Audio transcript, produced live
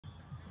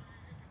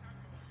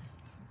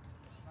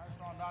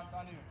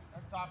down here.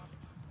 Let's have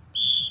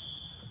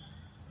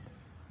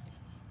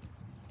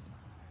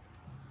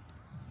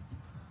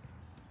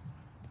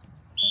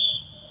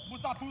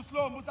Musa too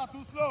slow, Musa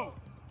too slow.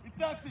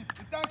 Intensive,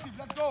 intensive,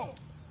 let's go.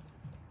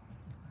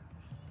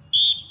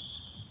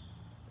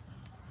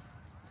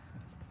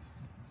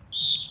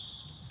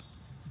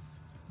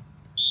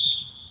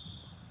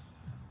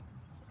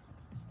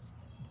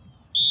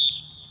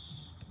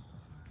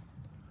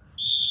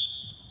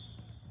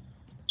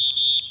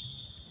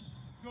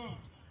 Go.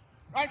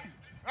 Ready,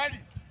 ready.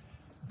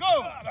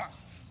 Go.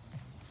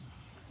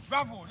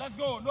 Bravo, let's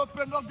go. No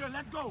pain, no gain,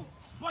 let's go.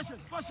 Push it,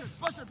 push it,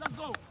 push it, let's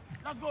go.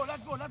 Let's go,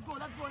 let's go, let's go,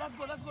 let's go, let's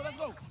go, let's go, let's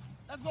go.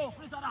 Let's go,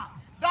 finish that.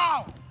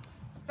 Down.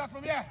 Start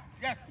from here.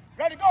 Yes.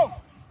 Ready, go.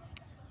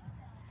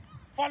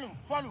 Follow,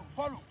 follow,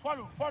 follow,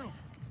 follow, follow.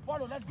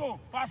 Follow, let's go.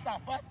 Faster,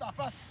 faster,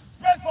 faster.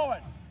 Sprint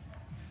forward.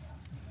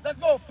 Let's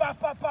go. Pa,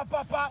 pa, pa,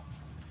 pa, pa.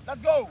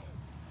 Let's go.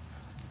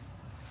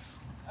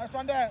 Next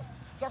one there.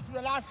 Talk to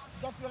the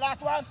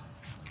last one.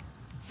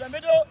 To the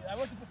middle.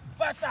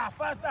 Faster,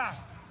 faster.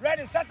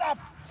 Ready, set up.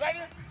 Ready.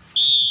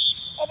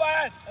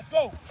 Overhead. Let's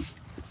go.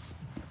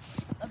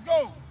 Let's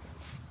go.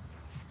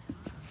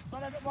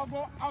 Don't let the ball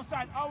go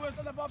outside. Always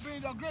let the ball be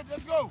in your grip.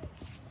 Let's go.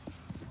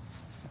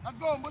 Let's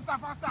go. Musa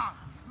faster.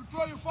 You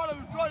throw, you follow.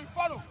 You throw, you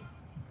follow.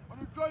 When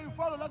you throw, you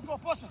follow. Let's go.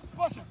 Push it.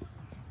 Push it.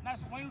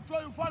 Nice. When you throw,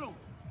 you follow.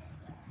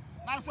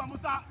 Nice one,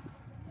 Musa.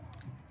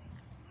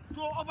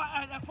 Throw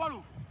overhead and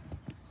follow.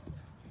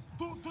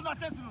 Two not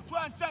chasing you. Throw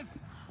and chase.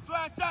 Throw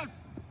and chase.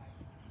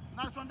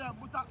 Nice one there,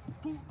 Musa.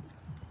 Two.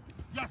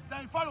 Yes,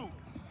 then you follow.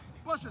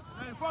 Push it.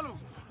 Then you follow.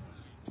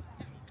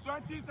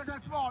 20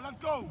 seconds more. Let's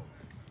go.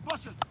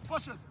 Push it.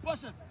 Push it.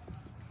 Push it.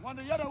 When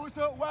they hear the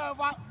whistle,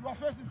 wherever your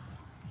face is,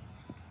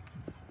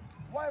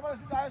 wherever you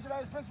see the direction,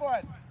 that is sprint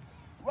forward.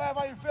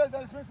 Wherever you face,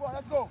 that is sprint forward.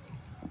 Let's go.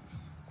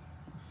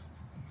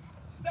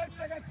 6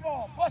 seconds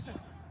more. Push it.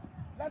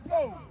 Let's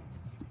go.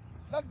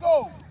 Let's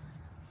go.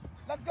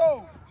 Let's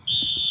go.